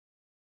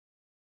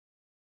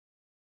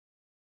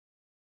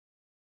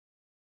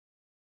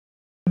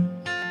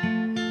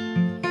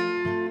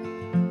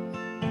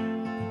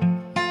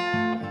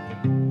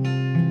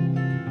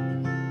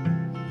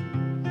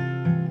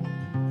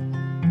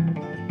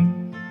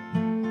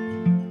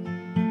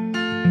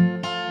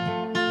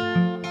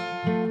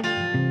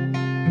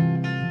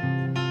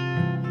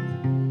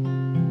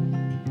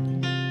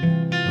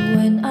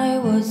When I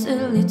was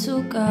a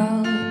little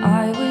girl,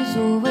 I was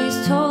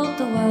always told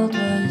the world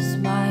was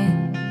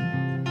mine.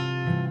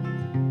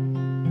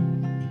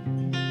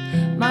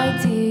 My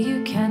dear,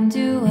 you can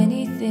do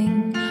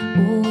anything.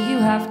 All you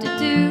have to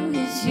do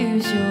is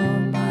use your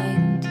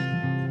mind.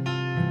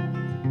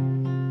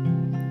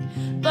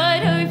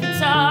 But over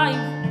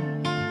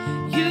time,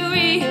 you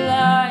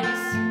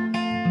realize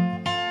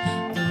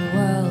the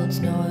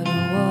world's not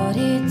what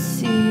it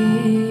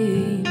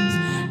seems.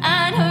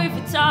 And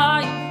over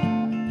time,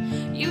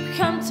 you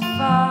come to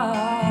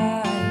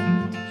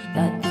find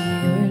that the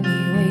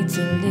only way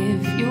to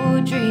live your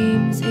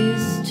dreams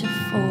is to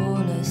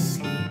fall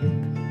asleep.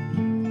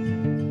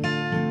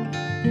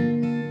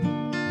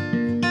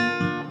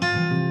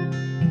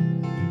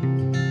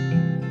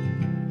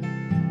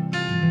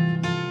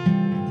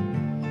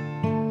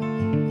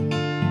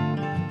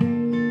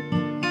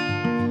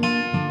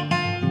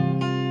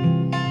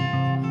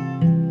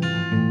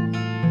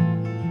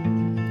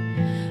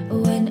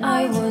 When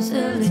I was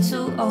a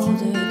little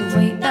older, the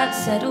weight that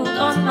settled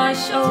on my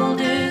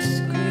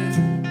shoulders grew.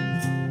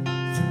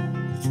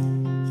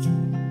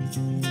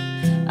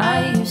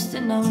 I used to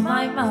numb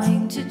my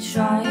mind to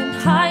try and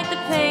hide the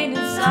pain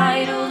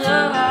inside,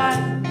 although I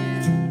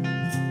knew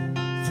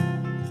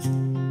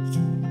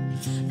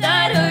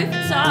that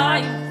over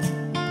time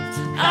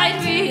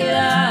I'd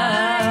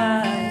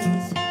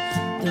realize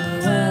the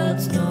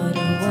world's not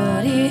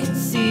what it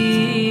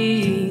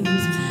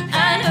seems.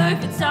 And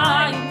over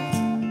time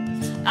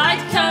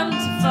I'd come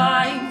to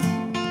find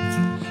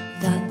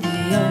that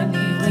the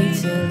only way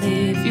to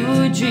live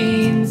your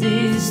dreams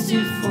is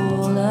to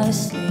fall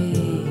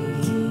asleep.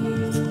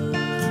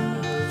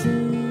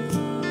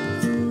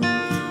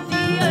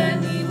 The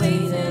only way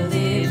to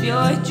live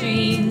your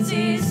dreams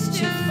is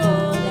to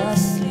fall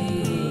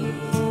asleep.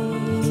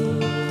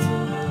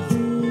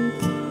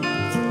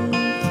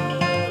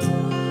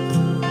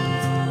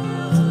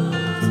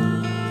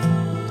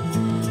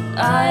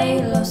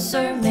 I lost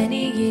so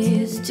many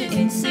years to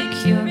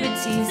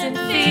insecurities and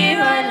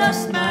fear. I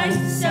lost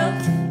myself,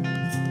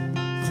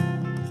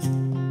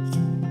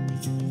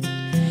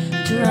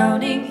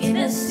 drowning in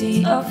a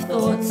sea of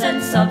thoughts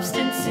and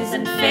substances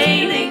and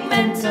failing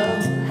mental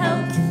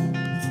health.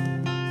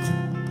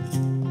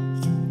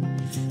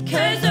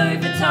 'Cause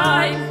over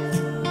time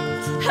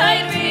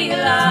I'd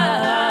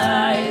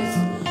realize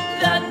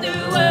that the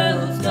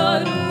world's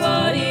not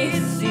what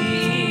it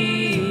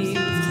seems.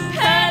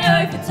 And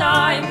over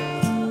time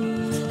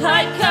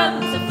I'd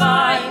come to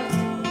find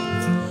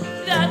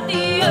that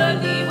the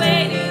only way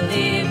to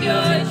live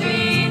your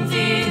dreams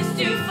is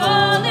to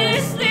fall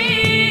asleep.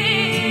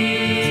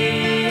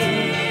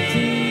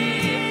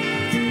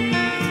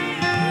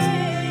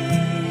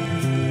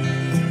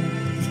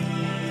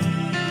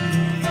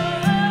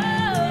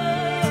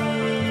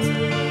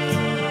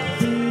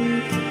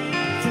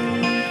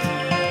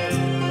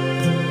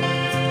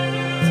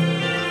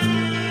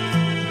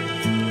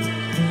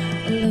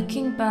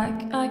 Looking back,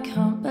 I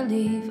can't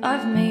believe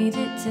I've made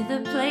it to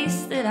the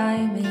place that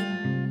I'm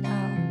in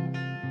now.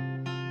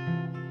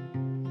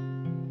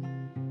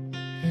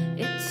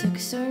 It took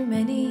so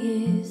many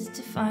years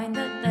to find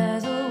that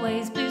there's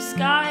always blue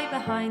sky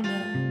behind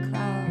the